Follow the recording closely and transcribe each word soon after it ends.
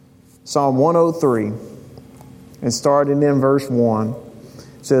Psalm 103, and starting in verse 1,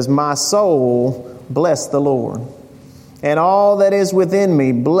 says, "My soul, bless the Lord, and all that is within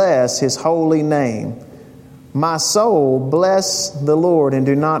me, bless His holy name. My soul, bless the Lord, and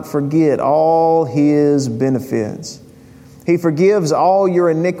do not forget all His benefits. He forgives all your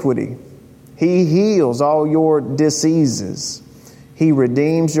iniquity. He heals all your diseases. He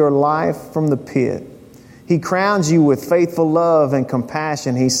redeems your life from the pit. He crowns you with faithful love and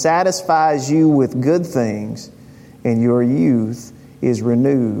compassion. He satisfies you with good things, and your youth is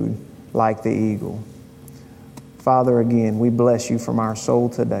renewed like the eagle." Father, again, we bless You from our soul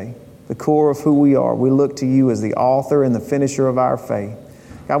today. The core of who we are. We look to You as the author and the finisher of our faith.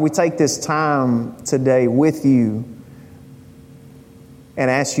 God, we take this time today with You and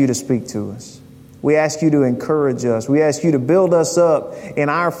ask You to speak to us. We ask You to encourage us. We ask You to build us up in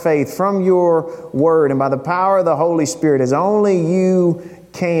our faith from Your Word and by the power of the Holy Spirit as only You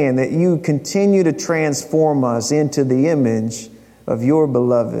can, that You continue to transform us into the image of Your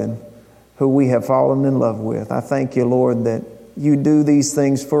beloved, who we have fallen in love with. I thank You, Lord, that You do these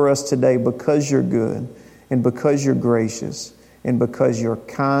things for us today because You're good and because You're gracious and because You're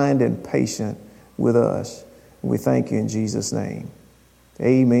kind and patient with us. We thank You in Jesus' name.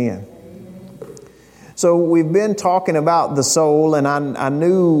 Amen. So we've been talking about the soul, and I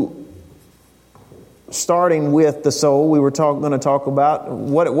knew starting with the soul, we were going to talk about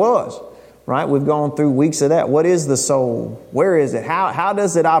what it was, right? We've gone through weeks of that. What is the soul? Where is it? How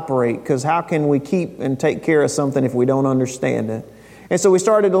does it operate? Because how can we keep and take care of something if we don't understand it? And so we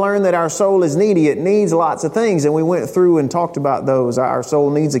started to learn that our soul is needy. It needs lots of things, and we went through and talked about those. Our soul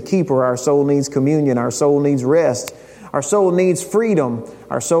needs a keeper. Our soul needs communion. Our soul needs rest. Our soul needs freedom.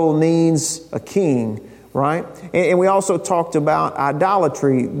 Our soul needs a king, right? And we also talked about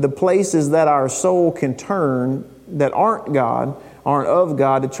idolatry, the places that our soul can turn that aren't God, aren't of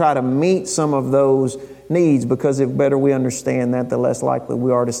God, to try to meet some of those needs, because the better we understand that, the less likely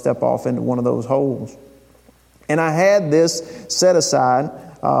we are to step off into one of those holes. And I had this set aside,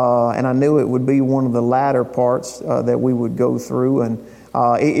 and I knew it would be one of the latter parts that we would go through. And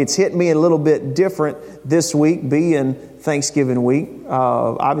it's hit me a little bit different this week, being Thanksgiving week.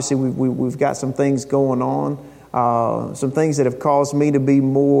 Obviously, we've got some things going on, some things that have caused me to be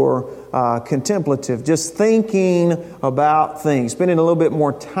more contemplative, just thinking about things, spending a little bit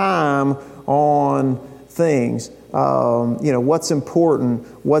more time on things. What's important,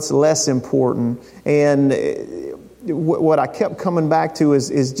 what's less important. And what I kept coming back to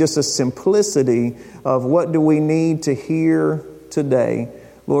is just a simplicity of what do we need to hear today.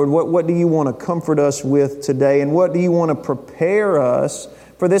 Lord, what do You want to comfort us with today? And what do You want to prepare us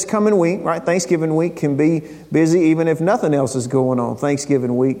for this coming week, right? Thanksgiving week can be busy even if nothing else is going on.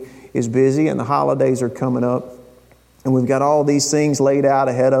 Thanksgiving week is busy, and the holidays are coming up. And we've got all these things laid out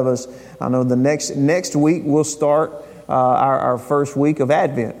ahead of us. I know the next week we'll start our first week of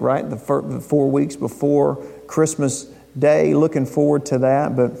Advent, right? The 4 weeks before Christmas Day. Looking forward to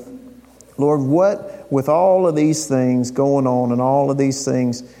that. But Lord, with all of these things going on and all of these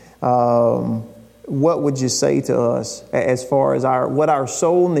things, what would You say to us as far as what our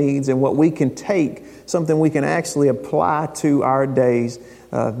soul needs and what we can take, something we can actually apply to our days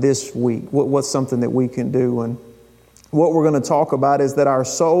this week? What's something that we can do? And what we're going to talk about is that our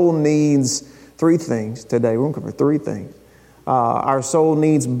soul needs 3 things today. We're going to cover 3 things. Our soul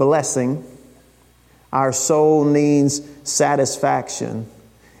needs blessing. Our soul needs satisfaction.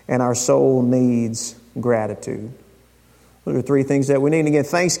 And our soul needs gratitude. Those are 3 things that we need. Again,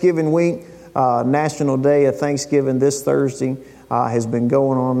 Thanksgiving week, National Day of Thanksgiving this Thursday, has been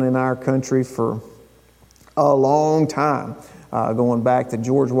going on in our country for a long time, going back to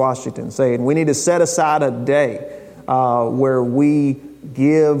George Washington saying we need to set aside a day where we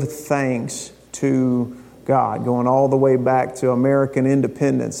give thanks to God, going all the way back to American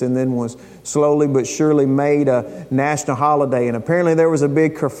independence, and then was slowly but surely made a national holiday. And apparently there was a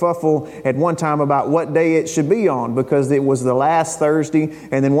big kerfuffle at one time about what day it should be on, because it was the last Thursday,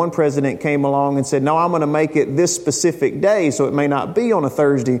 and then one president came along and said, no, I'm going to make it this specific day, so it may not be on a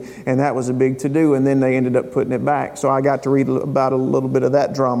Thursday, and that was a big to-do, and then they ended up putting it back. So I got to read about a little bit of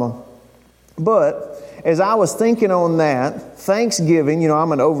that drama. But as I was thinking on that, Thanksgiving,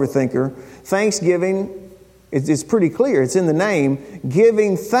 I'm an overthinker. Thanksgiving, it's pretty clear. It's in the name,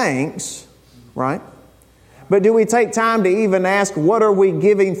 giving thanks, right? But do we take time to even ask, what are we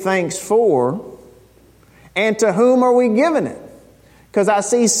giving thanks for? And to whom are we giving it? Because I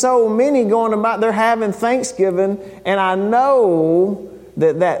see so many going about, they're having Thanksgiving, and I know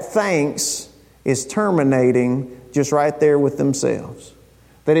that thanks is terminating just right there with themselves.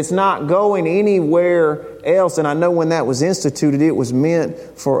 That it's not going anywhere else. And I know when that was instituted, it was meant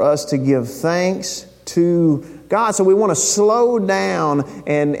for us to give thanks to God. So we want to slow down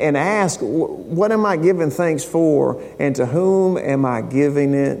and ask, what am I giving thanks for? And to whom am I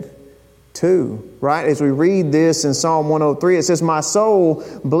giving it to? Right? As we read this in Psalm 103, it says, my soul,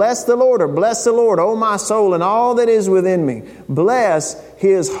 bless the Lord, or bless the Lord, O my soul, and all that is within me. Bless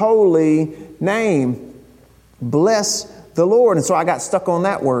His holy name. Bless the Lord. And so I got stuck on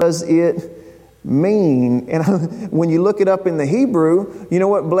that word. What does it mean? And when you look it up in the Hebrew, you know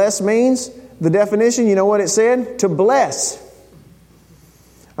what bless means? The definition, you know what it said? To bless.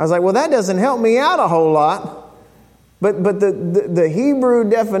 I was like, well, that doesn't help me out a whole lot. But the Hebrew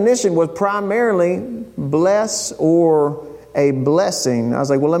definition was primarily bless or a blessing. I was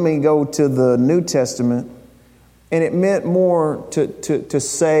like, well, let me go to the New Testament. And it meant more to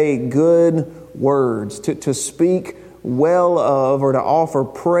say good words, to speak well of, or to offer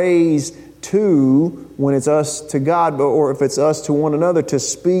praise to, when it's us to God, or if it's us to one another, to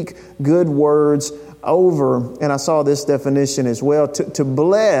speak good words over. And I saw this definition as well. To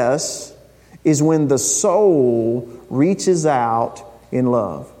bless is when the soul reaches out in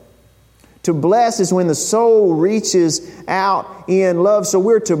love. To bless is when the soul reaches out in love. So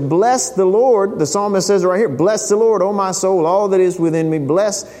we're to bless the Lord. The psalmist says right here, bless the Lord, O my soul, all that is within me.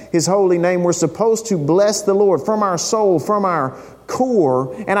 Bless His holy name. We're supposed to bless the Lord from our soul, from our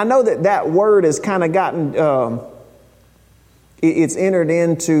core. And I know that word has kind of gotten, it's entered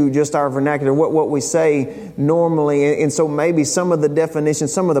into just our vernacular, what we say normally. And so maybe some of the definition,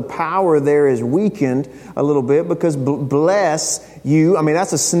 some of the power there is weakened a little bit, because bless you, I mean,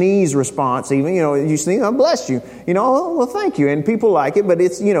 that's a sneeze response even. You sneeze, I bless you. Oh, well, thank you. And people like it, but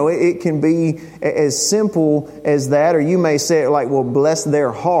it's, it can be as simple as that. Or you may say it like, well, bless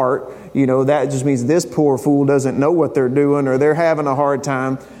their heart. That just means this poor fool doesn't know what they're doing, or they're having a hard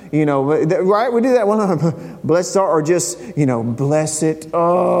time. Right? We do that one. Bless it, or just, bless it.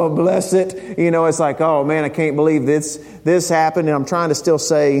 Oh, bless it. It's like, oh man, I can't believe this happened, and I'm trying to still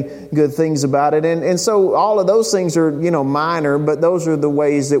say good things about it. And so all of those things are, minor, but those are the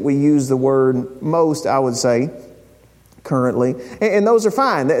ways that we use the word most, I would say, currently. And those are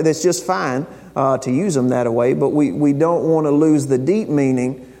fine. That's just fine to use them that way, but we don't want to lose the deep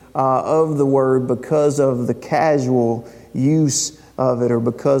meaning of the word because of the casual use of it, or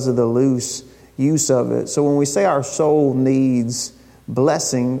because of the loose use of it. So when we say our soul needs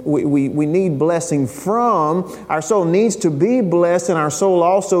blessing, we need blessing from, our soul needs to be blessed, and our soul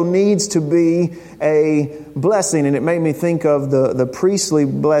also needs to be a blessing. And it made me think of the priestly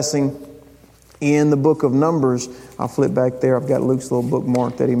blessing in the book of Numbers. I'll flip back there. I've got Luke's little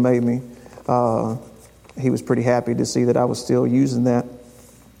bookmark that he made me. He was pretty happy to see that I was still using that.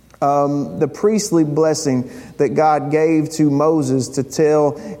 The priestly blessing that God gave to Moses to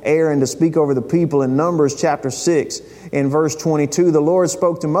tell Aaron to speak over the people in Numbers chapter 6 in verse 22. The Lord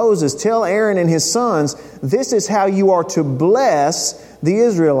spoke to Moses, tell Aaron and his sons, this is how you are to bless the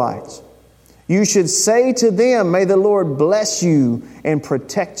Israelites. You should say to them, may the Lord bless you and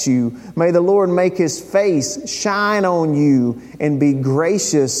protect you. May the Lord make His face shine on you and be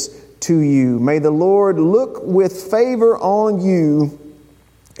gracious to you. May the Lord look with favor on you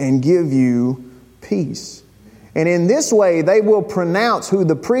and give you peace. And in this way, they will pronounce,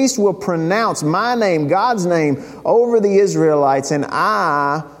 the priest will pronounce my name, God's name, over the Israelites, and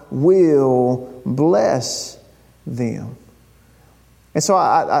I will bless them. And so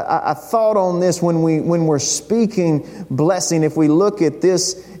I thought on this when we're speaking blessing. If we look at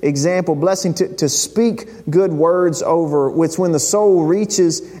this example, blessing to speak good words over, it's when the soul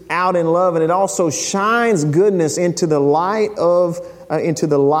reaches out in love, and it also shines goodness into the light of into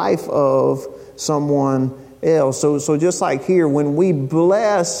the life of someone else. So just like here, when we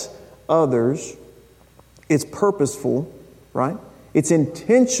bless others, it's purposeful, right? It's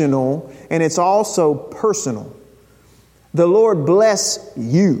intentional, and it's also personal. The Lord bless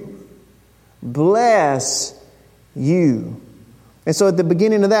you. Bless you. And so at the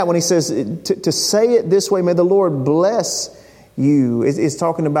beginning of that, when he says to say it this way, may the Lord bless you, it's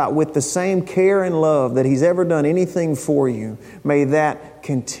talking about with the same care and love that He's ever done anything for you. May that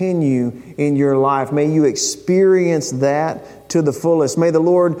continue in your life. May you experience that to the fullest. May the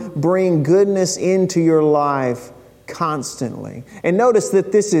Lord bring goodness into your life constantly. And notice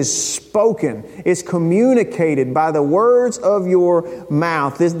that this is spoken. It's communicated by the words of your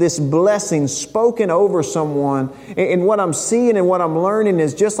mouth. This blessing spoken over someone. And what I'm seeing and what I'm learning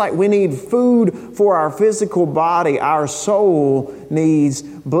is just like we need food for our physical body, our soul needs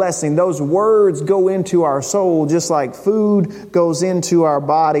blessing. Those words go into our soul just like food goes into our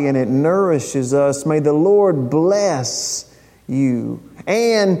body and it nourishes us. May the Lord bless you.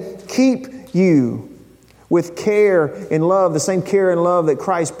 and keep you with care and love, the same care and love that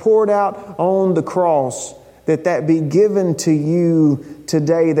Christ poured out on the cross, that be given to you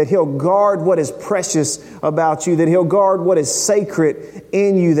today, that He'll guard what is precious about you, that He'll guard what is sacred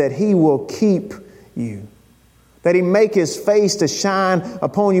in you, that He will keep you, that He make His face to shine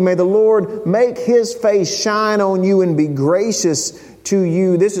upon you. May the Lord make His face shine on you and be gracious to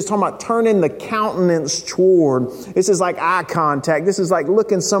you. This is talking about turning the countenance toward. This is like eye contact. This is like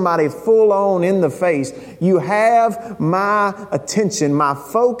looking somebody full on in the face. You have my attention. My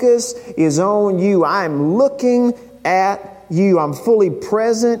focus is on you. I am looking at you. I'm fully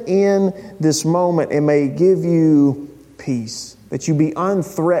present in this moment, and may give you peace, that you be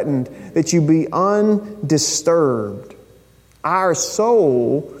unthreatened, that you be undisturbed. Our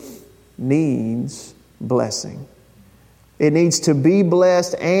soul needs blessing. It needs to be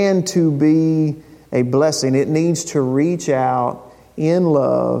blessed and to be a blessing. It needs to reach out in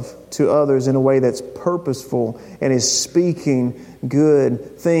love to others in a way that's purposeful and is speaking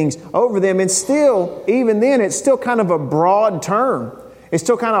good things over them. And still, even then, it's still kind of a broad term. It's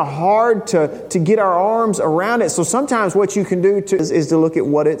still kind of hard to get our arms around it. So sometimes what you can do is to look at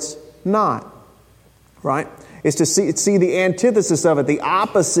what it's not, right? It's to see the antithesis of it, the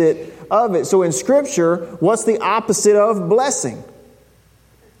opposite of it. So in Scripture, what's the opposite of blessing?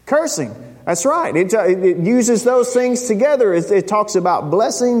 Cursing. That's right. It uses those things together. It talks about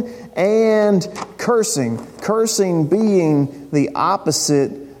blessing and cursing. Cursing being the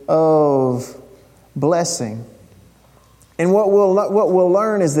opposite of blessing. And what we'll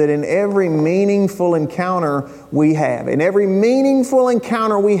learn is that in every meaningful encounter we have,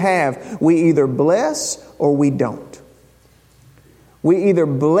 we either bless or we don't. We either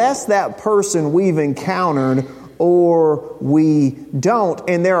bless that person we've encountered or we don't.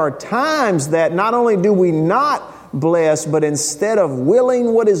 And there are times that not only do we not bless, but instead of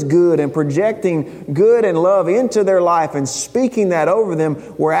willing what is good and projecting good and love into their life and speaking that over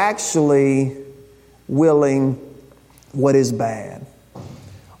them, we're actually willing what is bad,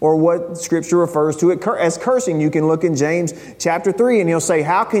 or what Scripture refers to it as cursing. You can look in James chapter 3 and he'll say,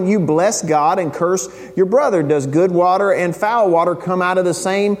 how can you bless God and curse your brother? Does good water and foul water come out of the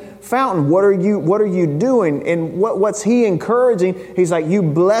same fountain? What are you doing? And what's he encouraging? He's like, you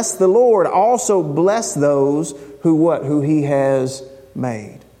bless the Lord, also bless those who he has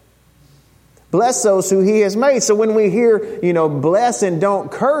made. Bless those who He has made. So when we hear, bless and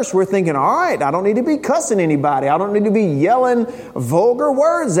don't curse, we're thinking, all right, I don't need to be cussing anybody. I don't need to be yelling vulgar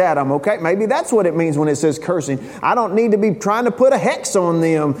words at them. Okay, maybe that's what it means when it says cursing. I don't need to be trying to put a hex on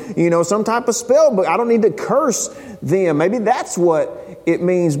them, some type of spell book. I don't need to curse them. Maybe that's what it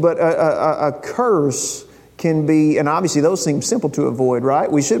means. But a curse can be, and obviously those seem simple to avoid,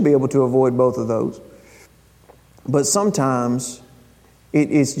 right? We should be able to avoid both of those. But sometimes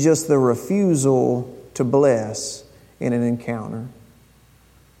it's just the refusal to bless in an encounter.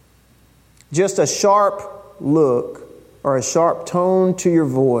 Just a sharp look or a sharp tone to your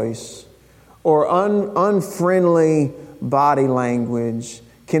voice or unfriendly body language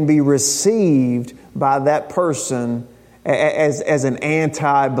can be received by that person as an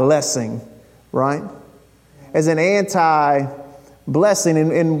anti-blessing, right? As an anti-blessing.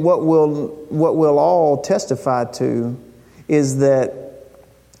 And what we'll all testify to is that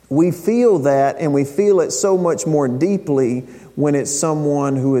we feel that, and we feel it so much more deeply when it's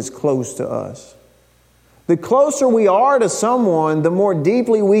someone who is close to us. The closer we are to someone, the more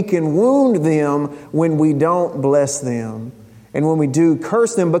deeply we can wound them when we don't bless them and when we do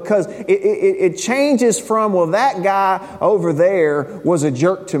curse them, because it changes from, well, that guy over there was a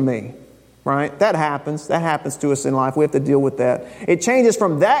jerk to me, right? That happens. That happens to us in life. We have to deal with that. It changes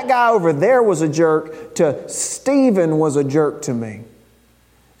from that guy over there was a jerk to Stephen was a jerk to me.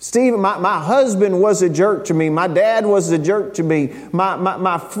 Stephen, my husband was a jerk to me. My dad was a jerk to me.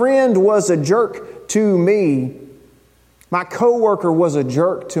 My friend was a jerk to me. My coworker was a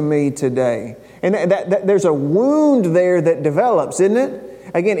jerk to me today. And that there's a wound there that develops, isn't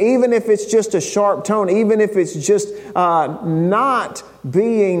it? Again, even if it's just a sharp tone, even if it's just not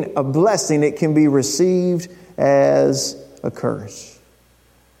being a blessing, it can be received as a curse.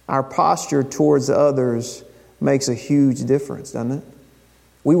 Our posture towards others makes a huge difference, doesn't it?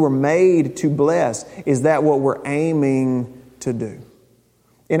 We were made to bless. Is that what we're aiming to do?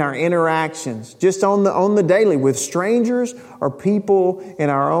 In our interactions, just on the daily with strangers or people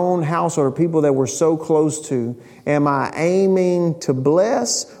in our own house or people that we're so close to, am I aiming to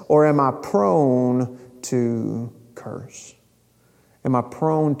bless or am I prone to curse? Am I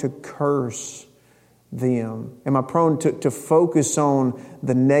prone to curse them? Am I prone to focus on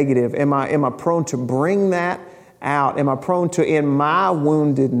the negative? Am I prone to bring that out? Am I prone to, in my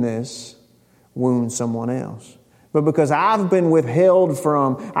woundedness, wound someone else? But because I've been withheld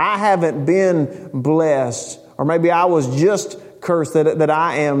from, I haven't been blessed, or maybe I was just cursed, that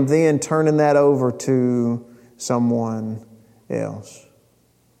I am then turning that over to someone else.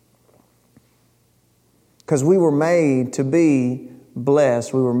 Because we were made to be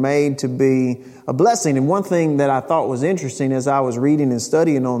blessed. We were made to be a blessing. And one thing that I thought was interesting as I was reading and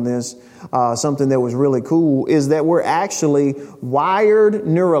studying on this, something that was really cool, is that we're actually wired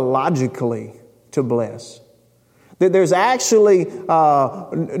neurologically to bless. That there's actually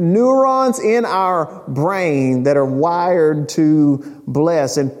neurons in our brain that are wired to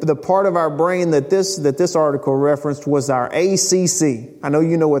bless. And the part of our brain that this article referenced was our ACC. I know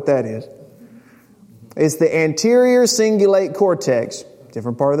you know what that is. It's the anterior cingulate cortex,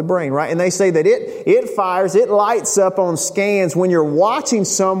 different part of the brain, right? And they say that it fires, it lights up on scans when you're watching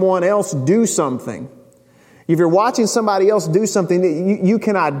someone else do something. If you're watching somebody else do something, you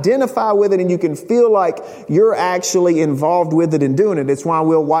can identify with it and you can feel like you're actually involved with it and doing it. It's why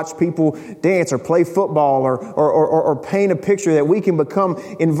we'll watch people dance or play football or paint a picture, that we can become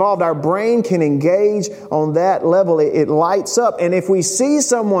involved. Our brain can engage on that level. It lights up. And if we see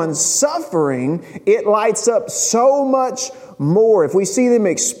someone suffering, it lights up so much more. If we see them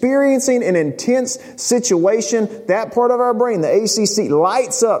experiencing an intense situation, that part of our brain, the ACC,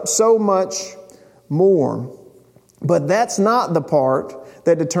 lights up so much more. But that's not the part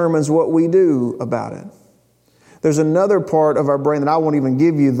that determines what we do about it. There's another part of our brain that I won't even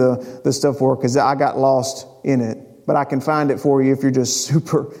give you the stuff for, because I got lost in it. But I can find it for you if you're just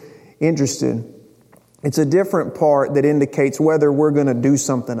super interested. It's a different part that indicates whether we're going to do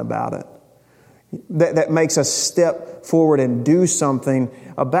something about it. That makes us step forward and do something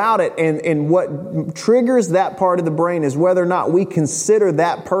about it. And what triggers that part of the brain is whether or not we consider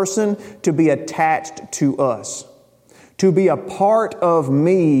that person to be attached to us, to be a part of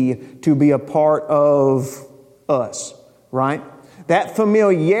me, to be a part of us, right? That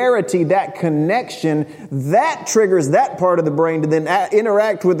familiarity, that connection, that triggers that part of the brain to then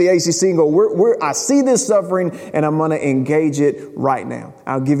interact with the ACC and go, I see this suffering and I'm going to engage it right now.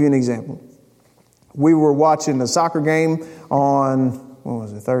 I'll give you an example. We were watching the soccer game on,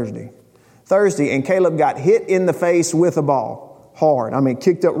 Thursday, and Caleb got hit in the face with a ball hard. I mean,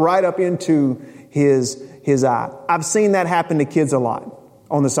 kicked up right up into his eye. I've seen that happen to kids a lot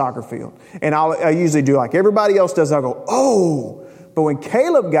on the soccer field. And I usually do like everybody else does. I'll go, oh! But when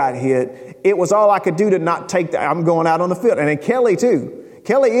Caleb got hit, it was all I could do to not take that. I'm going out on the field. And then Kelly too.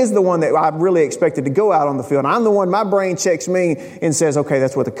 Kelly is the one that I really expected to go out on the field. I'm the one, my brain checks me and says, okay,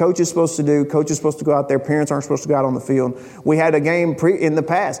 that's what the coach is supposed to do. Coach is supposed to go out there. Parents aren't supposed to go out on the field. We had a game in the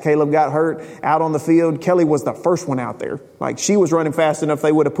past. Caleb got hurt out on the field. Kelly was the first one out there. Like, she was running fast enough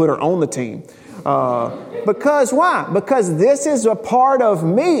they would have put her on the team. Because why? Because this is a part of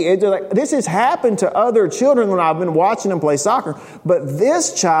me. This has happened to other children when I've been watching them play soccer. But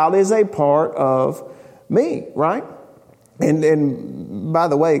this child is a part of me, right? And by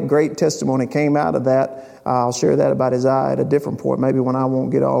the way, great testimony came out of that. I'll share that about his eye at a different point, maybe when I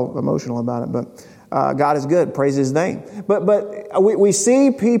won't get all emotional about it. But God is good. Praise His name. But we see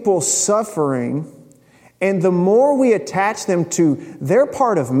people suffering, and the more we attach them to, they're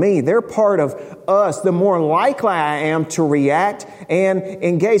part of me, they're part of us, the more likely I am to react and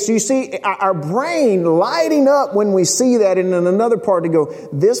engage. So you see our brain lighting up when we see that, and then another part to go,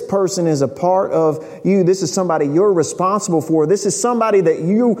 this person is a part of you. This is somebody you're responsible for. This is somebody that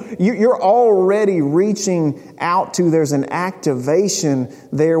you're already reaching out to. There's an activation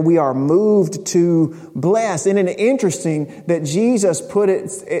there. We are moved to bless. And it's interesting that Jesus put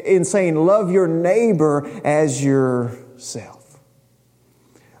it in saying, love your neighbor as yourself.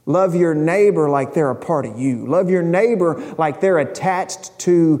 Love your neighbor like they're a part of you. Love your neighbor like they're attached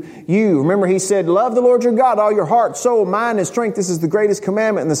to you. Remember, He said, love the Lord your God, all your heart, soul, mind, and strength. This is the greatest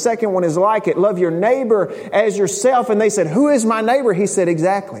commandment. And the second one is like it. Love your neighbor as yourself. And they said, who is my neighbor? He said,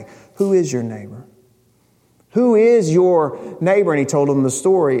 exactly. Who is your neighbor? Who is your neighbor? And He told them the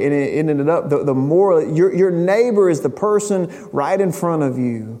story. And it ended up, the moral, your neighbor is the person right in front of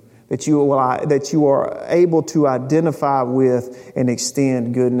you that you are able to identify with and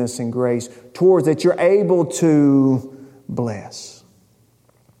extend goodness and grace towards, that you're able to bless.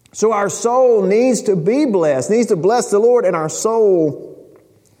 So our soul needs to be blessed, needs to bless the Lord, and our soul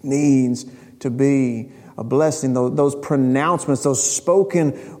needs to be a blessing. Those pronouncements, those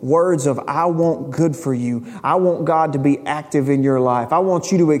spoken words of, I want good for you. I want God to be active in your life. I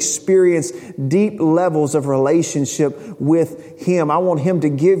want you to experience deep levels of relationship with Him. I want Him to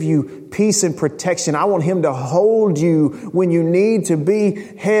give you peace and protection. I want Him to hold you when you need to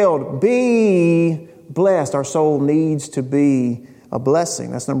be held. Be blessed. Our soul needs to be a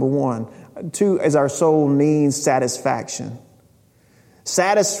blessing. That's number one. Two is our soul needs satisfaction.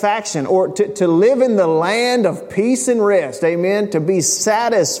 Satisfaction, or to live in the land of peace and rest. Amen. To be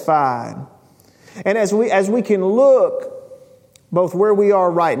satisfied. And as we can look both where we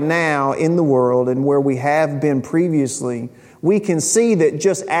are right now in the world and where we have been previously, we can see that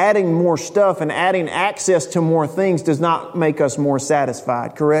just adding more stuff and adding access to more things does not make us more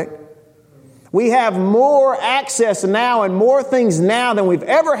satisfied, correct? We have more access now and more things now than we've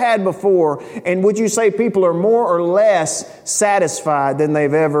ever had before. And would you say people are more or less satisfied than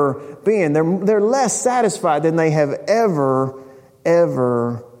they've ever been? They're less satisfied than they have ever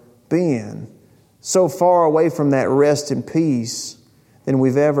been. So far away from that rest and peace than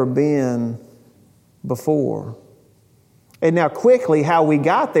we've ever been before. And now quickly, how we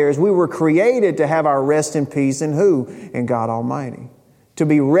got there is we were created to have our rest and peace in who? In God Almighty. To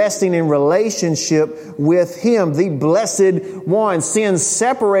be resting in relationship with Him, the Blessed One. Sin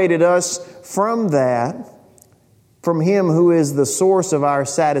separated us from that, from Him who is the source of our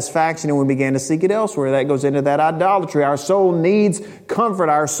satisfaction, and we began to seek it elsewhere. That goes into that idolatry. Our soul needs comfort.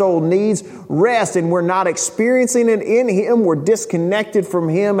 Our soul needs rest, and we're not experiencing it in Him. We're disconnected from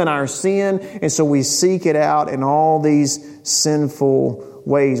Him and our sin, and so we seek it out in all these sinful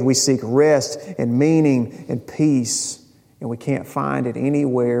ways. We seek rest and meaning and peace, and we can't find it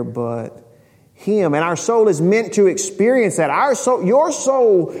anywhere but Him. And our soul is meant to experience that. Your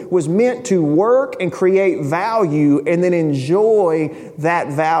soul was meant to work and create value and then enjoy that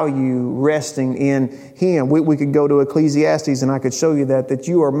value resting in Him. We could go to Ecclesiastes and I could show you that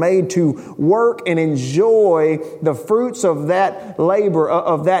you are made to work and enjoy the fruits of that labor,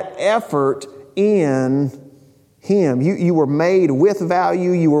 of that effort in Him. You were made with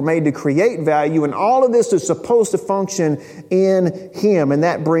value. You were made to create value. And all of this is supposed to function in Him. And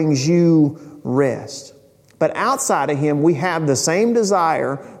that brings you rest. But outside of Him, we have the same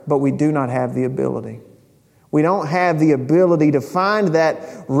desire, but we do not have the ability. We don't have the ability to find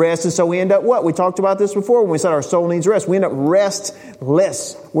that rest. And so we end up what? We talked about this before when we said our soul needs rest. We end up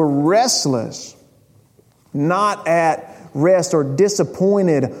restless. We're restless. Not at rest, or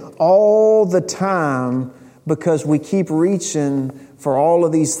disappointed all the time, because we keep reaching for all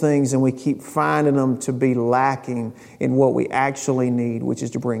of these things and we keep finding them to be lacking in what we actually need, which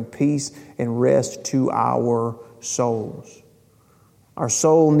is to bring peace and rest to our souls. Our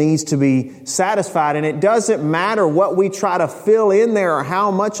soul needs to be satisfied, and it doesn't matter what we try to fill in there or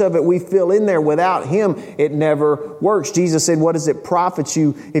how much of it we fill in there. Without Him, it never works. Jesus said, what does it profit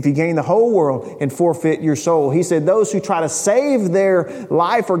you if you gain the whole world and forfeit your soul? He said, those who try to save their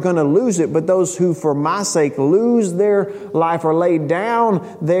life are going to lose it, but those who for my sake lose their life or lay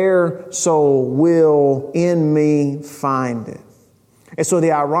down their soul will in me find it. And so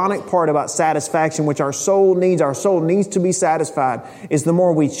the ironic part about satisfaction, which our soul needs to be satisfied, is the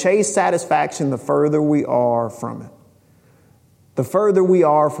more we chase satisfaction, the further we are from it. The further we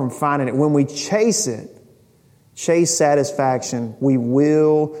are from finding it. When we chase satisfaction, we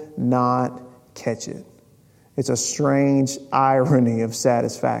will not catch it. It's a strange irony of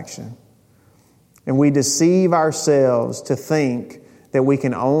satisfaction. And we deceive ourselves to think that we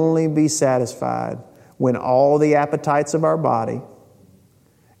can only be satisfied when all the appetites of our body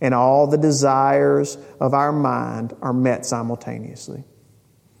and all the desires of our mind are met simultaneously.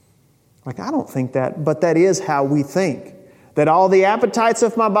 Like, I don't think that, but that is how we think. That all the appetites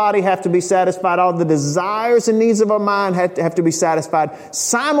of my body have to be satisfied, all the desires and needs of our mind have to be satisfied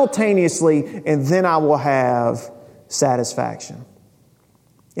simultaneously, and then I will have satisfaction.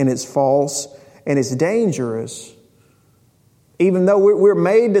 And it's false and it's dangerous, even though we're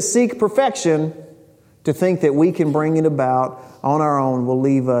made to seek perfection, to think that we can bring it about on our own will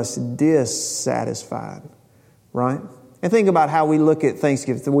leave us dissatisfied, right? And think about how we look at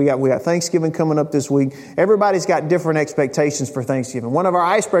Thanksgiving. We got Thanksgiving coming up this week. Everybody's got different expectations for Thanksgiving. One of our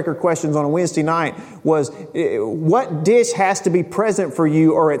icebreaker questions on a Wednesday night was, what dish has to be present for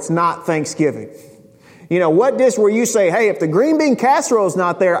you or it's not Thanksgiving? You know, what dish where you say, hey, if the green bean casserole is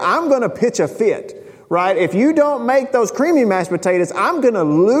not there, I'm going to pitch a fit. Right? If you don't make those creamy mashed potatoes, I'm going to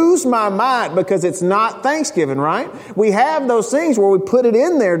lose my mind because it's not Thanksgiving, right? We have those things where we put it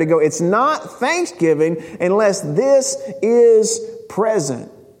in there to go, it's not Thanksgiving unless this is present.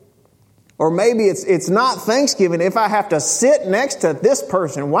 Or maybe it's not Thanksgiving if I have to sit next to this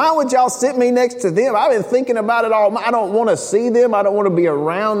person. Why would y'all sit me next to them? I've been thinking about it all. I don't want to see them. I don't want to be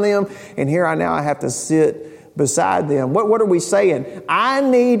around them. And here I have to sit beside them. What are we saying? I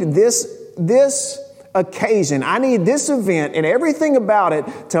need this occasion. I need this event and everything about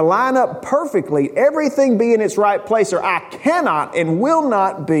it to line up perfectly, everything be in its right place, or I cannot and will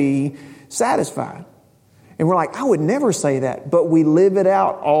not be satisfied. And we're like, I would never say that, but we live it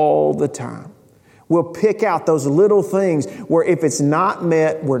out all the time. We'll pick out those little things where if it's not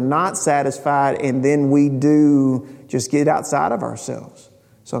met, we're not satisfied, and then we do just get outside of ourselves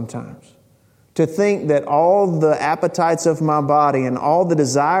sometimes. To think that all the appetites of my body and all the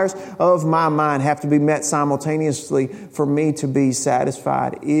desires of my mind have to be met simultaneously for me to be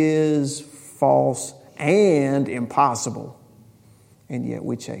satisfied is false and impossible. And yet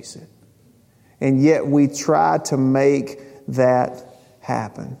we chase it. And yet we try to make that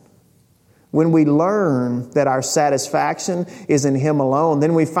happen. When we learn that our satisfaction is in Him alone,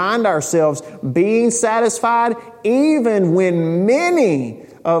 then we find ourselves being satisfied even when many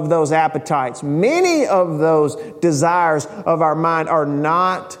of those appetites, many of those desires of our mind are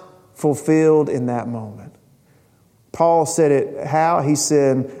not fulfilled in that moment. Paul said it how? He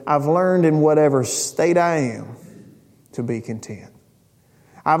said, I've learned in whatever state I am to be content.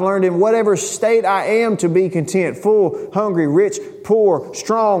 I've learned in whatever state I am to be content, full, hungry, rich, poor,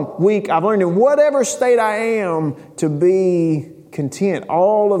 strong, weak. I've learned in whatever state I am to be content.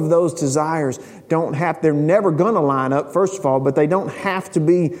 All of those desires they're never going to line up, first of all, but they don't have to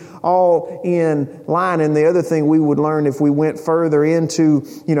be all in line. And the other thing we would learn if we went further into,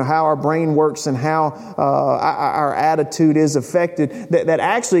 how our brain works and how our attitude is affected, that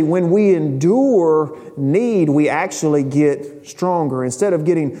actually when we endure need, we actually get stronger. Instead of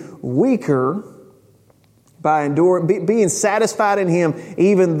getting weaker, by enduring, being satisfied in Him,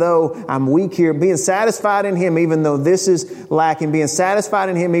 even though I'm weak here, being satisfied in Him, even though this is lacking, being satisfied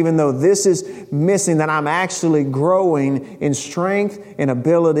in Him, even though this is missing, that I'm actually growing in strength and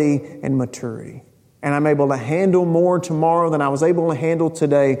ability and maturity. And I'm able to handle more tomorrow than I was able to handle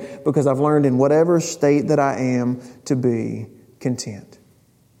today because I've learned in whatever state that I am to be content.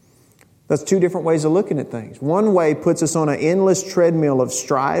 That's two different ways of looking at things. One way puts us on an endless treadmill of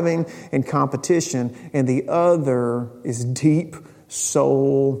striving and competition, and the other is deep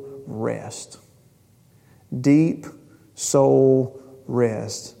soul rest. Deep soul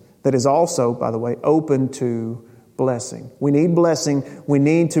rest that is also, by the way, open to blessing. We need blessing. We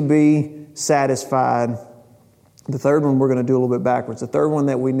need to be satisfied. The third one we're going to do a little bit backwards. The third one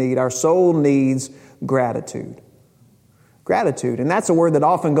that we need, our soul needs gratitude. Gratitude. And that's a word that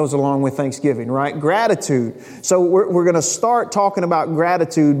often goes along with Thanksgiving, right? Gratitude. So we're going to start talking about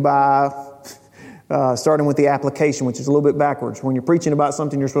gratitude by starting with the application, which is a little bit backwards. When you're preaching about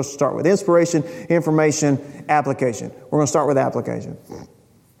something, you're supposed to start with inspiration, information, application. We're going to start with application.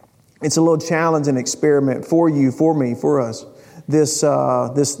 It's a little challenge and experiment for you, for me, for us. This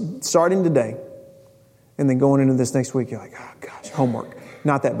starting today and then going into this next week, you're like, oh gosh, homework.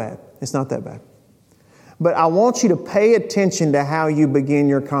 Not that bad. It's not that bad. But I want you to pay attention to how you begin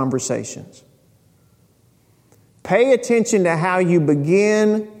your conversations. Pay attention to how you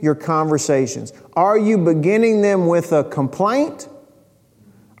begin your conversations. Are you beginning them with a complaint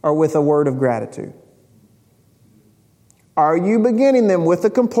or with a word of gratitude? Are you beginning them with a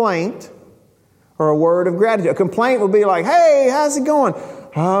complaint or a word of gratitude? A complaint would be like, hey, how's it going?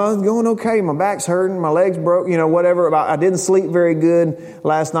 Oh, it's going okay. My back's hurting. My leg's broke. Whatever. I didn't sleep very good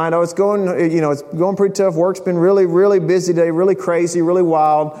last night. Oh, it's going pretty tough. Work's been really, really busy today. Really crazy. Really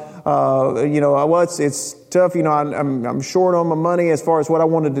wild. It's tough. I'm short on my money as far as what I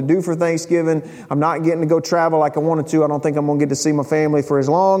wanted to do for Thanksgiving. I'm not getting to go travel like I wanted to. I don't think I'm going to get to see my family for as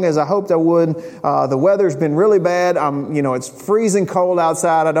long as I hoped I would. The weather's been really bad. It's freezing cold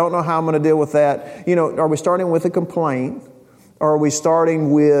outside. I don't know how I'm going to deal with that. Are we starting with a complaint? Or are we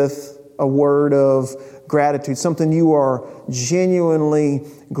starting with a word of gratitude, something you are genuinely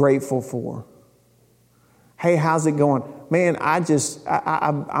grateful for? Hey, how's it going? Man,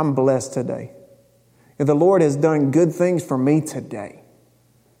 I'm blessed today. The Lord has done good things for me today.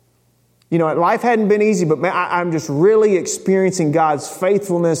 Life hadn't been easy, but man, I'm just really experiencing God's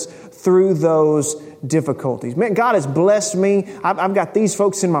faithfulness through those difficulties. Man, God has blessed me. I've got these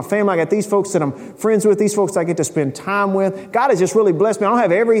folks in my family. I got these folks that I'm friends with, these folks I get to spend time with. God has just really blessed me. I don't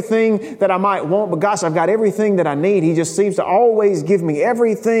have everything that I might want, but gosh, I've got everything that I need. He just seems to always give me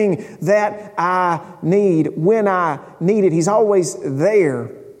everything that I need when I need it. He's always there.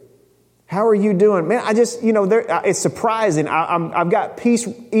 How are you doing? Man, it's surprising. I've got peace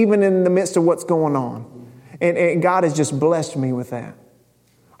even in the midst of what's going on. And God has just blessed me with that.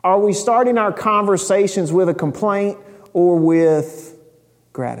 Are we starting our conversations with a complaint or with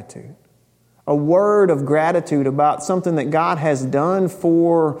gratitude? A word of gratitude about something that God has done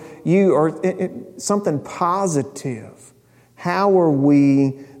for you or something positive. How are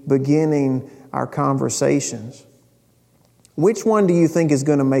we beginning our conversations? Which one do you think is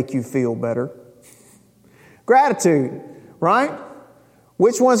going to make you feel better? Gratitude, right?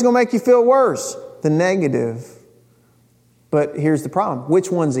 Which one's going to make you feel worse? the negative. But here's the problem.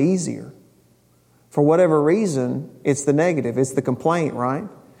 Which one's easier? For whatever reason, it's the negative. It's the complaint, right?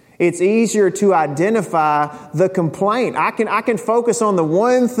 It's easier to identify the complaint. I can focus on the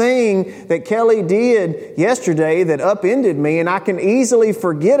one thing that Kelly did yesterday that upended me, and I can easily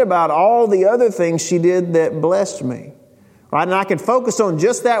forget about all the other things she did that blessed me. Right? And I can focus on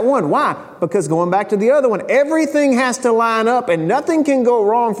just that one. Why? Because going back to the other one, everything has to line up and nothing can go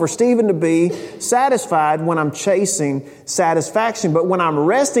wrong for Stephen to be satisfied when I'm chasing satisfaction. But when I'm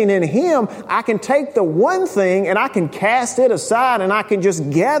resting in Him, I can take the one thing and I can cast it aside and I can just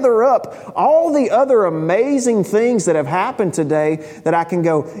gather up all the other amazing things that have happened today that I can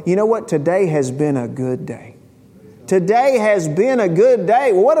go, you know what? Today has been a good day. Today has been a good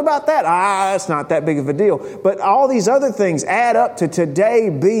day. Well, what about that? It's not that big of a deal. But all these other things add up to today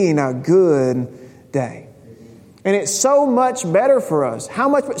being a good day. And it's so much better for us.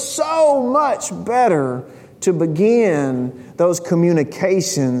 So much better to begin those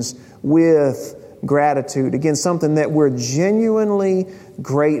communications with gratitude. Again, something that we're genuinely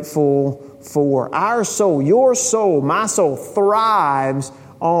grateful for. Our soul, your soul, my soul thrives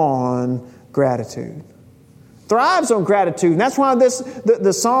on gratitude. Thrives on gratitude. And that's why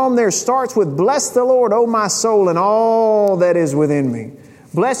the psalm there starts with, "Bless the Lord, O my soul, and all that is within me.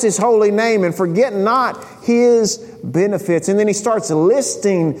 Bless His holy name and forget not His benefits." And then he starts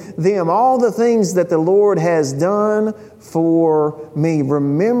listing them, all the things that the Lord has done for me.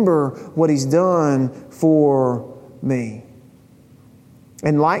 Remember what He's done for me.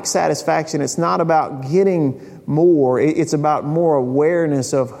 And like satisfaction, it's not about getting more. It's about more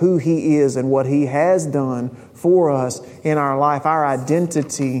awareness of who He is and what He has done for us in our life, our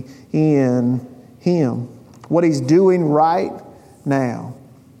identity in Him, what He's doing right now.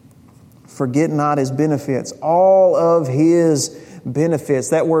 Forget not His benefits, all of His benefits.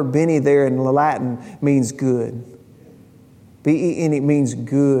 That word bene there in Latin means good. B-E-N, it means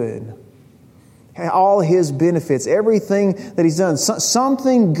good. All His benefits, everything that He's done,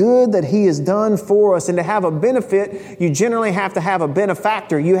 something good that He has done for us. And to have a benefit, you generally have to have a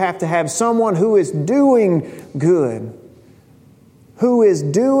benefactor. You have to have someone who is doing good. Who is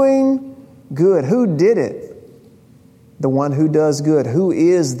doing good? Who did it? The one who does good. Who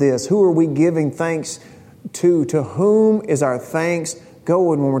is this? Who are we giving thanks to? To whom is our thanks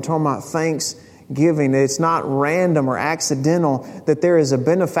going when we're talking about thanksgiving? It's not random or accidental that there is a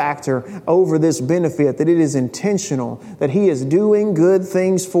benefactor over this benefit, that it is intentional, that He is doing good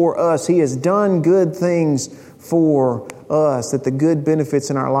things for us. He has done good things for us, that the good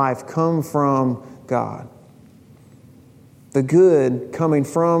benefits in our life come from God. The good coming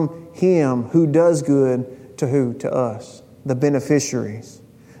from Him who does good to who? To us, the beneficiaries,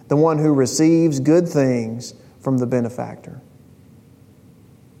 the one who receives good things from the benefactor.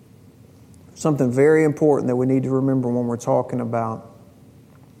 Something very important that we need to remember when we're talking about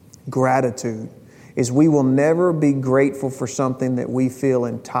gratitude is we will never be grateful for something that we feel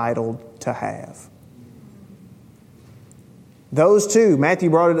entitled to have. Those two, Matthew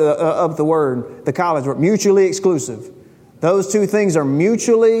brought up the word, the college word, mutually exclusive. Those two things are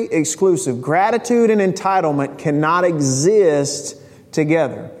mutually exclusive. Gratitude and entitlement cannot exist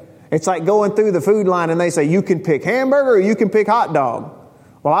together. It's like going through the food line and they say, you can pick hamburger or you can pick hot dog.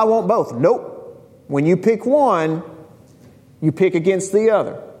 Well, I want both. Nope. When you pick one, you pick against the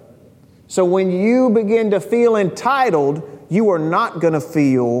other. So when you begin to feel entitled, you are not going to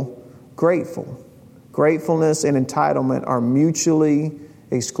feel grateful. Gratefulness and entitlement are mutually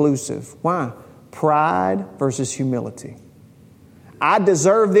exclusive. Why? Pride versus humility. I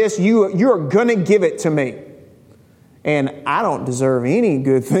deserve this. You're going to give it to me. And I don't deserve any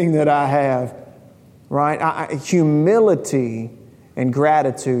good thing that I have. Right? Humility and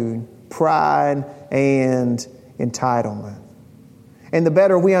gratitude, pride and entitlement. And the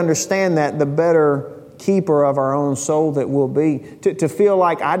better we understand that, the better keeper of our own soul that we'll be. To feel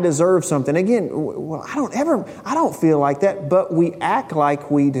like I deserve something. Again, well, I don't feel like that, but we act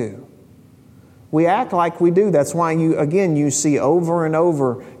like we do. We act like we do. That's why you see over and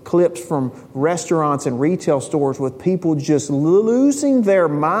over clips from restaurants and retail stores with people just losing their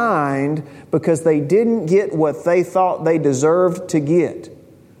mind because they didn't get what they thought they deserved to get,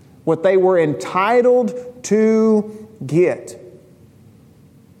 what they were entitled to get.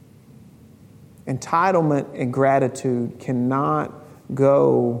 Entitlement and gratitude cannot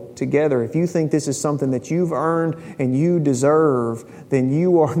go together. If you think this is something that you've earned and you deserve, then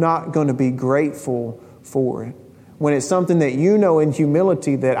you are not going to be grateful for it. when it's something that you know in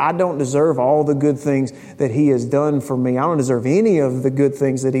humility that I don't deserve all the good things that He has done for me. I don't deserve any of the good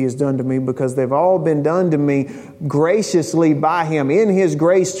things that He has done to me because they've all been done to me graciously by Him, in His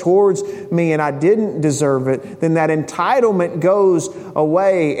grace towards me, and I didn't deserve it. Then that entitlement goes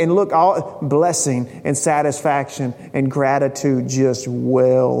away, and look, all blessing and satisfaction and gratitude just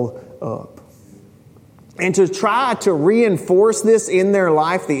well up. And to try to reinforce this in their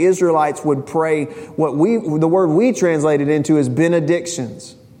life, the Israelites would pray the word we translated into is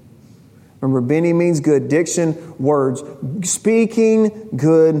benedictions. Remember, Beni means good, diction, words, speaking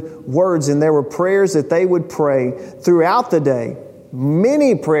good words. And there were prayers that they would pray throughout the day,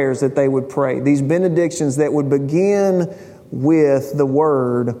 many prayers that they would pray, these benedictions that would begin with the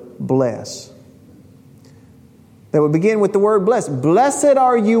word bless. They would begin with the word bless. Blessed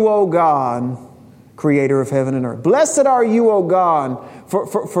are you, O God, Creator of heaven and earth. Blessed are you, O God,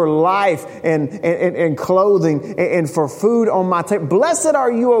 for life and clothing and for food on my table. Blessed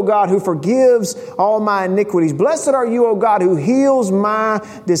are you, O God, who forgives all my iniquities. Blessed are you, O God, who heals my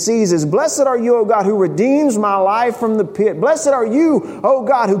diseases. Blessed are you, O God, who redeems my life from the pit. Blessed are you, O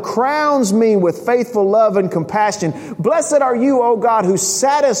God, who crowns me with faithful love and compassion. Blessed are you, O God, who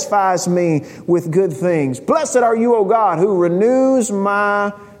satisfies me with good things. Blessed are you, O God, who renews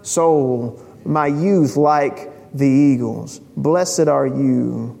my soul, my youth like the eagles. Blessed are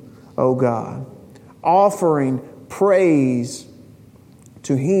you, O God. Offering praise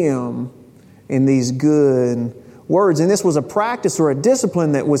to Him in these good words. And this was a practice or a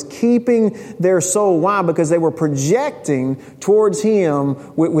discipline that was keeping their soul. Why? Because they were projecting towards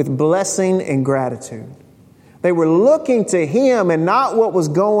Him with blessing and gratitude. They were looking to Him and not what was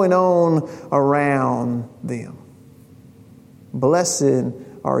going on around them. Blessed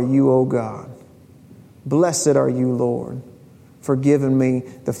are you, O God. Blessed are you, Lord, for giving me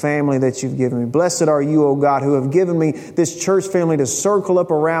the family that you've given me. Blessed are you, O God, who have given me this church family to circle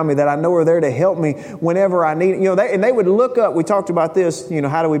up around me that I know are there to help me whenever I need it. And they would look up. We talked about this.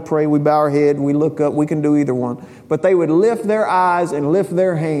 How do we pray? We bow our head. We look up. We can do either one. But they would lift their eyes and lift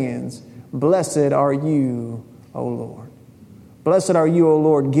their hands. Blessed are you, O Lord. Blessed are you, O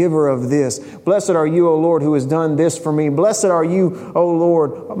Lord, giver of this. Blessed are you, O Lord, who has done this for me. Blessed are you, O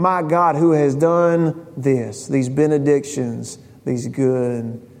Lord, my God, who has done this. These benedictions, these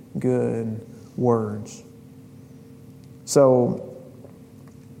good words. So,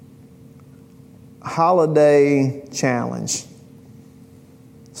 holiday challenge.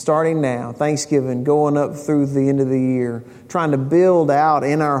 Starting now, Thanksgiving, going up through the end of the year, trying to build out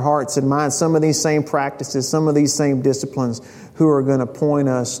in our hearts and minds some of these same practices, some of these same disciplines who are going to point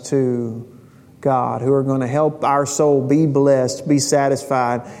us to God, who are going to help our soul be blessed, be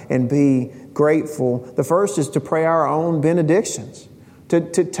satisfied, and be grateful. The first is to pray our own benedictions. To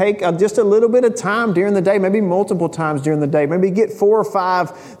take just a little bit of time during the day, maybe multiple times during the day. Maybe get 4 or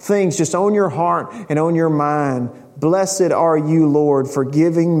 5 things just on your heart and on your mind. Blessed are you, Lord, for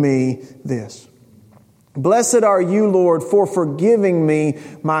giving me this. Blessed are you, Lord, for forgiving me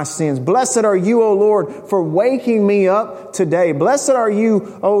my sins. Blessed are you, O Lord, for waking me up today. Blessed are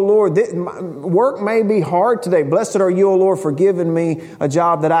you, O Lord. Work may be hard today. Blessed are you, O Lord, for giving me a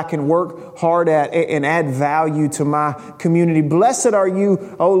job that I can work hard at and add value to my community. Blessed are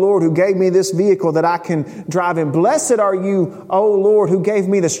you, O Lord, who gave me this vehicle that I can drive in. Blessed are you, O Lord, who gave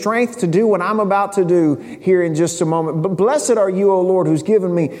me the strength to do what I'm about to do here in just a moment. But blessed are you, O Lord, who's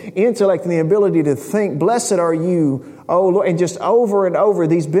given me intellect and the ability to think. Blessed are you, O Lord. And just over and over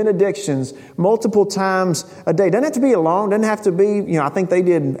these benedictions multiple times a day. Doesn't have to be long. Doesn't have to be, I think they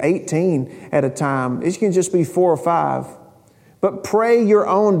did 18 at a time. It can just be 4 or 5. But pray your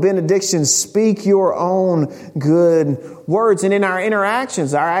own benedictions. Speak your own good words. And in our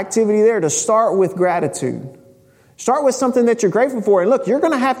interactions, our activity there, to start with gratitude. Start with something that you're grateful for. And look, you're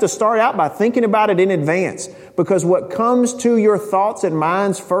going to have to start out by thinking about it in advance, because what comes to your thoughts and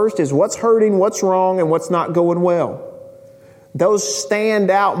minds first is what's hurting, what's wrong, and what's not going well. Those stand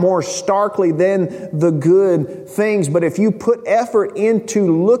out more starkly than the good things. But if you put effort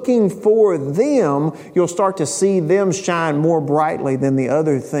into looking for them, you'll start to see them shine more brightly than the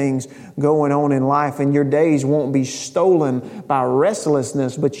other things going on in life. And your days won't be stolen by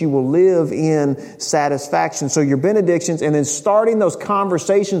restlessness, but you will live in satisfaction. So your benedictions, and then starting those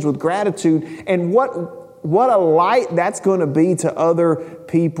conversations with gratitude. And what what a light that's going to be to other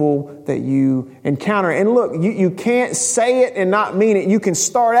people that you encounter. And look, you can't say it and not mean it. You can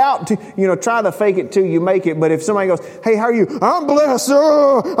start out to, try to fake it till you make it. But if somebody goes, hey, how are you? I'm blessed.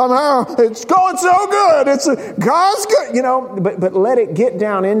 It's going so good. God's good, but let it get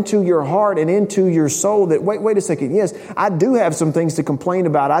down into your heart and into your soul that, wait a second. Yes, I do have some things to complain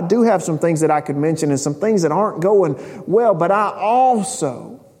about. I do have some things that I could mention and some things that aren't going well, but I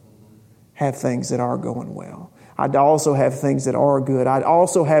also have things that are going well. I also have things that are good. I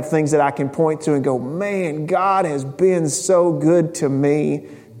also have things that I can point to and go, man, God has been so good to me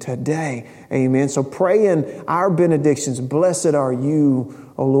today. Amen. So praying our benedictions, blessed are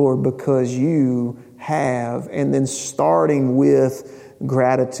you, O Lord, because you have, and then starting with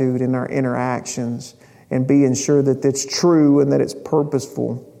gratitude in our interactions and being sure that it's true and that it's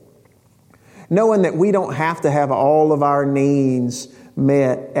purposeful. Knowing that we don't have to have all of our needs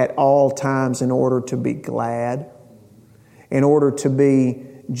met at all times in order to be glad, in order to be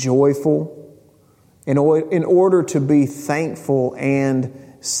joyful, in order to be thankful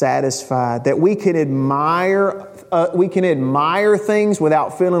and satisfied. That we can admire things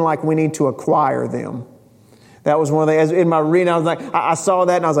without feeling like we need to acquire them. That was one of the, in my reading, I was like, I saw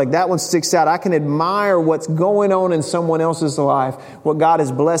that and I was like, that one sticks out. I can admire what's going on in someone else's life, what God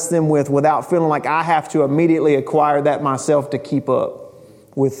has blessed them with, without feeling like I have to immediately acquire that myself to keep up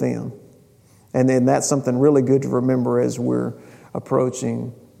with them. And then that's something really good to remember as we're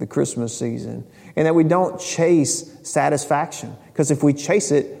approaching the Christmas season. And that we don't chase satisfaction. Because if we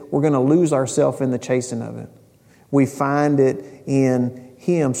chase it, we're going to lose ourselves in the chasing of it. We find it in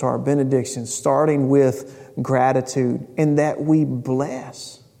Him. So our benediction, starting with gratitude, and that we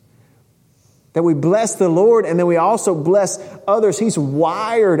bless. That we bless the Lord, and then we also bless others. He's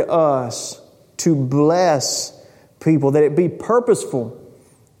wired us to bless people, that it be purposeful,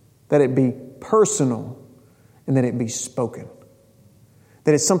 that it be personal, and that it be spoken.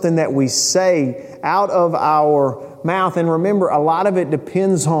 That it's something that we say out of our mouth. And remember, a lot of it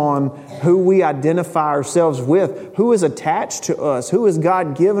depends on who we identify ourselves with, who is attached to us, who has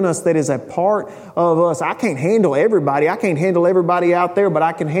God given us that is a part of us. I can't handle everybody. I can't handle everybody out there, but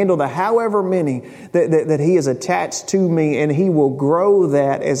I can handle the however many that He is attached to me, and He will grow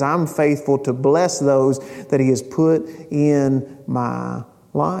that as I'm faithful to bless those that He has put in my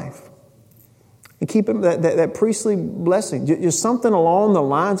life. And keep him that priestly blessing. Just something along the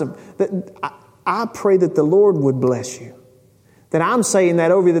lines of that. I pray that the Lord would bless you. That I'm saying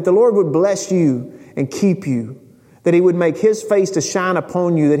that over you, that the Lord would bless you and keep you. That He would make His face to shine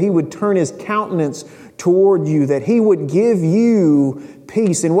upon you. That He would turn His countenance toward you. That He would give you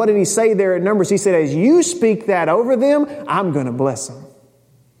peace. And what did He say there in Numbers? He said, as you speak that over them, I'm going to bless them.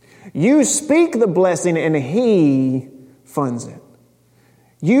 You speak the blessing and He funds it.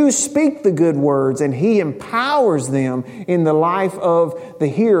 You speak the good words and He empowers them in the life of the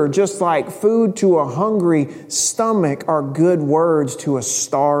hearer. Just like food to a hungry stomach are good words to a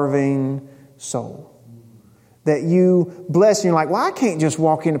starving soul. That you bless and you're like, well, I can't just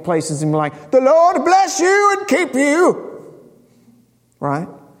walk into places and be like, the Lord bless you and keep you. Right?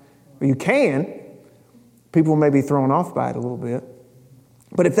 Well, you can. People may be thrown off by it a little bit.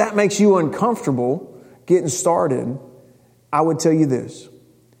 But if that makes you uncomfortable getting started, I would tell you this.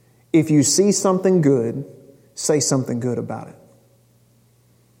 If you see something good, say something good about it.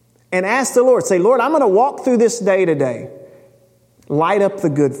 And ask the Lord, say, Lord, I'm going to walk through this day today. Light up the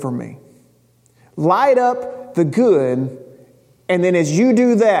good for me. Light up the good. And then as you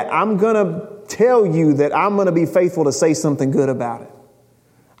do that, I'm going to tell you that I'm going to be faithful to say something good about it.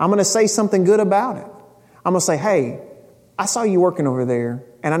 I'm going to say something good about it. I'm going to say, hey, I saw you working over there,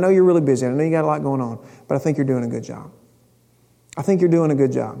 and I know you're really busy. I know you got a lot going on, but I think you're doing a good job. I think you're doing a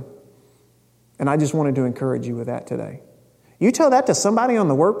good job. And I just wanted to encourage you with that today. You tell that to somebody on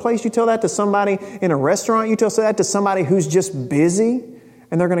the workplace. You tell that to somebody in a restaurant. You tell that to somebody who's just busy.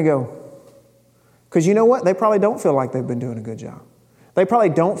 And they're going to go. Because you know what? They probably don't feel like they've been doing a good job. They probably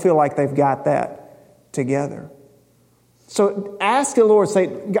don't feel like they've got that together. So ask the Lord, say,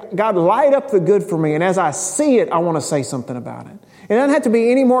 God, light up the good for me. And as I see it, I want to say something about it. It doesn't have to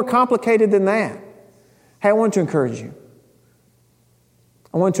be any more complicated than that. Hey, I want to encourage you.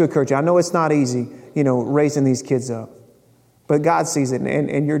 I want to encourage you. I know it's not easy, raising these kids up. But God sees it,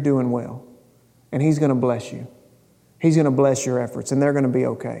 and you're doing well. And He's going to bless you. He's going to bless your efforts, and they're going to be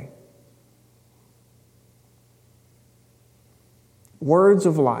okay. Words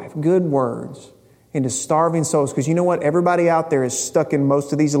of life, good words into starving souls. Because you know what? Everybody out there is stuck in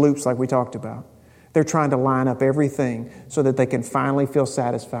most of these loops like we talked about. They're trying to line up everything so that they can finally feel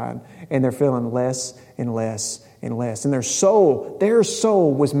satisfied. And they're feeling less and less and less. And their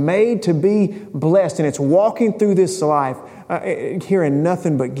soul was made to be blessed, and it's walking through this life hearing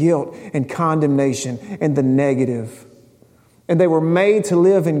nothing but guilt and condemnation and the negative. And they were made to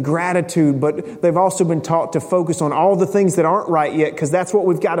live in gratitude, but they've also been taught to focus on all the things that aren't right yet, because that's what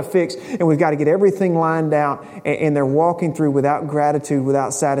we've got to fix, and we've got to get everything lined out. And they're walking through without gratitude,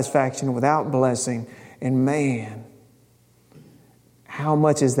 without satisfaction, without blessing. And man, how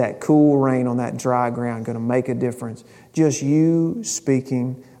much is that cool rain on that dry ground going to make a difference? Just you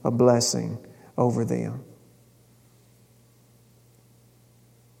speaking a blessing over them.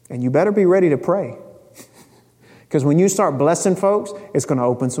 And you better be ready to pray. Because when you start blessing folks, it's going to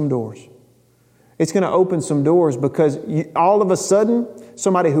open some doors. It's going to open some doors because all of a sudden,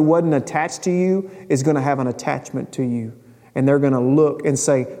 somebody who wasn't attached to you is going to have an attachment to you. And they're going to look and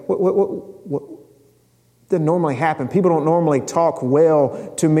say, what doesn't normally happen. People don't normally talk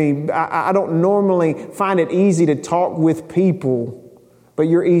well to me. I don't normally find it easy to talk with people, but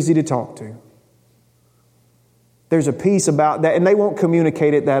you're easy to talk to. There's a peace about that, and they won't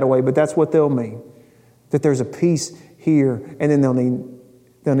communicate it that way, but that's what they'll mean. That there's a peace here, and then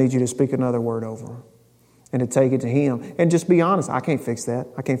they'll need you to speak another word over them and to take it to Him. And just be honest, I can't fix that.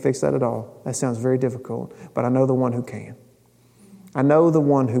 I can't fix that at all. That sounds very difficult, but I know the one who can. I know the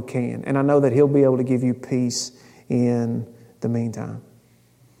one who can, and I know that He'll be able to give you peace in the meantime.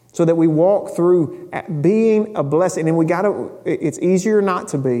 So that we walk through being a blessing, and it's easier not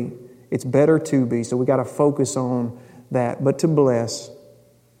to be, it's better to be, so we got to focus on that. But to bless,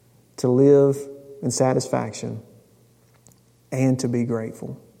 to live in satisfaction, and to be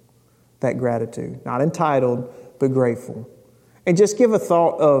grateful. That gratitude. Not entitled, but grateful. And just give a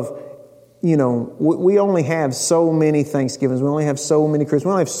thought of, we only have so many Thanksgivings. We only have so many Christmas.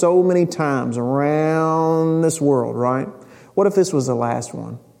 We only have so many times around this world, right? What if this was the last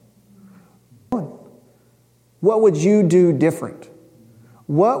one? What would you do different?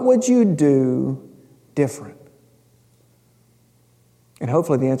 What would you do different? And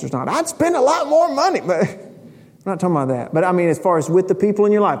hopefully the answer is not, I'd spend a lot more money. But I'm not talking about that. But I mean, as far as with the people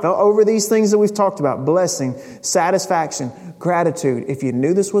in your life, over these things that we've talked about, blessing, satisfaction, gratitude. If you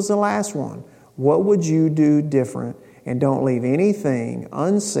knew this was the last one, what would you do different? And don't leave anything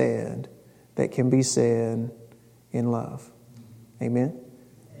unsaid that can be said in love. Amen?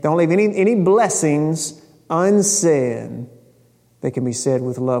 Don't leave any blessings unsaid that can be said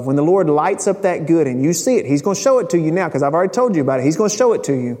with love. When the Lord lights up that good and you see it, He's going to show it to you now because I've already told you about it. He's going to show it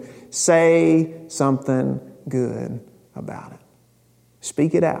to you. Say something good about it.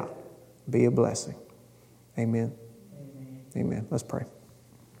 Speak it out. Be a blessing. Amen. Amen. Let's pray.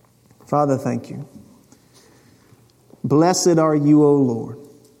 Father, thank You. Blessed are You, O Lord.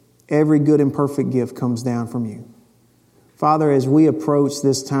 Every good and perfect gift comes down from You. Father, as we approach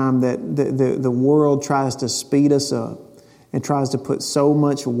this time that the world tries to speed us up, and tries to put so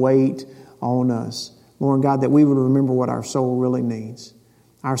much weight on us. Lord God, that we would remember what our soul really needs.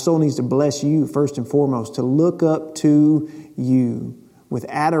 Our soul needs to bless You first and foremost, to look up to You with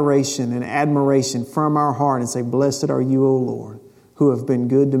adoration and admiration from our heart and say, blessed are You, O Lord, who have been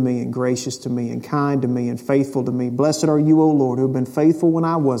good to me and gracious to me and kind to me and faithful to me. Blessed are You, O Lord, who have been faithful when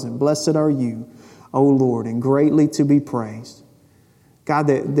I wasn't. Blessed are You, O Lord, and greatly to be praised. God,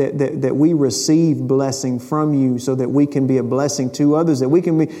 that we receive blessing from You so that we can be a blessing to others, that we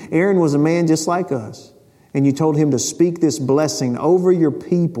can be. Aaron was a man just like us, and You told him to speak this blessing over Your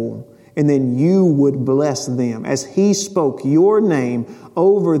people, and then You would bless them. As he spoke Your name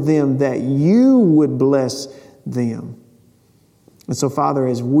over them, that You would bless them. And so, Father,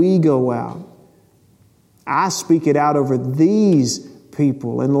 as we go out, I speak it out over these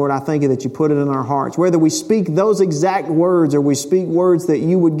people. And Lord, I thank You that You put it in our hearts. Whether we speak those exact words or we speak words that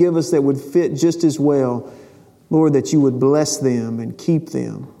You would give us that would fit just as well, Lord, that You would bless them and keep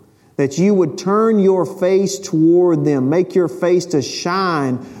them. That You would turn Your face toward them, make Your face to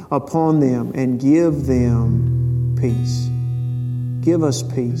shine upon them and give them peace. Give us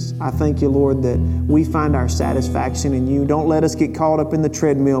peace. I thank You, Lord, that we find our satisfaction in You. Don't let us get caught up in the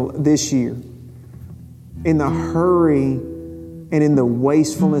treadmill this year, in the hurry and in the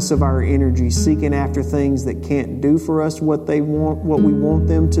wastefulness of our energy, seeking after things that can't do for us what we want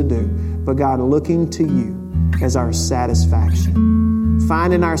them to do. But God, looking to You as our satisfaction.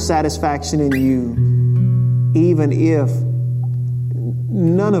 Finding our satisfaction in You, even if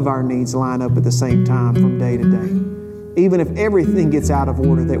none of our needs line up at the same time from day to day. Even if everything gets out of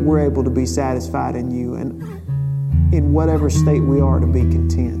order, that we're able to be satisfied in You, and in whatever state we are, to be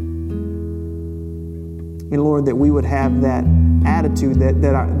content. And Lord, that we would have that attitude,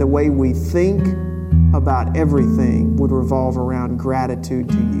 that the way we think about everything would revolve around gratitude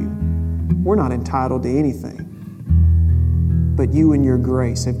to You. We're not entitled to anything. But you in your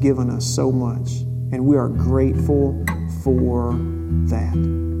grace have given us so much, and we are grateful for that.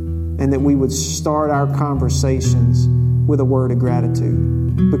 And that we would start our conversations with a word of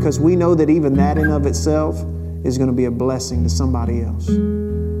gratitude, because we know that even that in of itself is going to be a blessing to somebody else.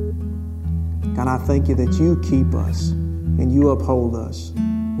 God, I thank you that you keep us and you uphold us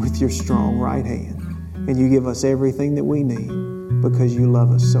with your strong right hand, and you give us everything that we need because you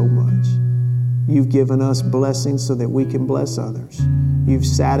love us so much. You've given us blessings so that we can bless others. You've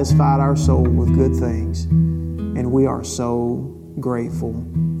satisfied our soul with good things, and we are so grateful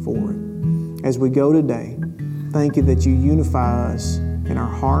for it. As we go today, thank you that you unify us in our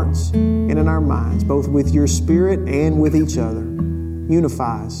hearts and in our minds, both with your Spirit and with each other.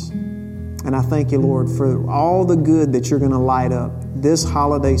 Unify us. And I thank you, Lord, for all the good that you're going to light up this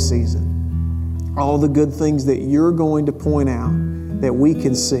holiday season. All the good things that you're going to point out that we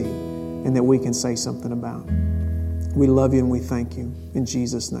can see and that we can say something about. We love you and we thank you. In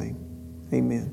Jesus' name, amen.